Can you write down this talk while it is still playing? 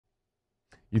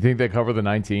You think they cover the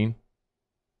 19?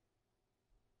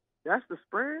 That's the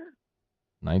spread?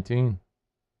 19.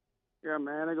 Yeah,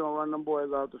 man, they're going to run them boys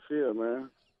off the field, man.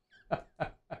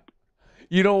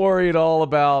 You don't worry at all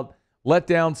about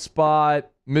letdown spot,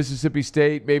 Mississippi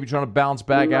State maybe trying to bounce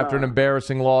back after an Nah,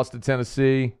 embarrassing loss to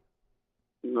Tennessee?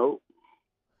 nope.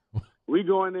 We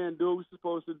go in there and do what we're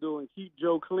supposed to do and keep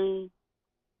Joe clean.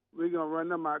 We're going to run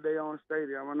them out their own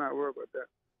stadium. I'm not worried about that.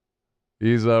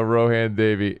 He's Rohan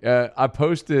Davey. I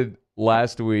posted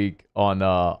last week on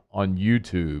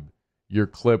YouTube your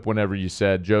clip whenever you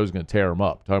said Joe's going to tear him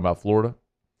up, talking about Florida.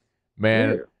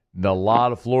 Man, Yeah. a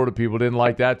lot of Florida people didn't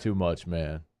like that too much,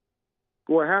 man.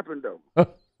 What happened, though?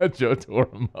 Joe tore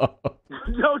him up.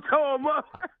 Joe tore him up.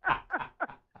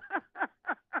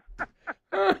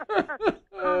 I'm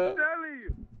telling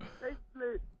you.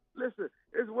 Listen,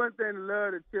 it's one thing to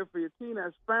love to cheer for your team.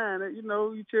 That's fine.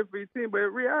 You cheer for your team. But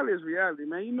reality is reality,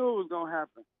 man. You knew it was going to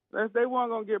happen. They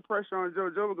weren't going to get pressure on Joe.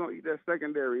 Joe was going to eat that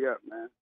secondary up, man.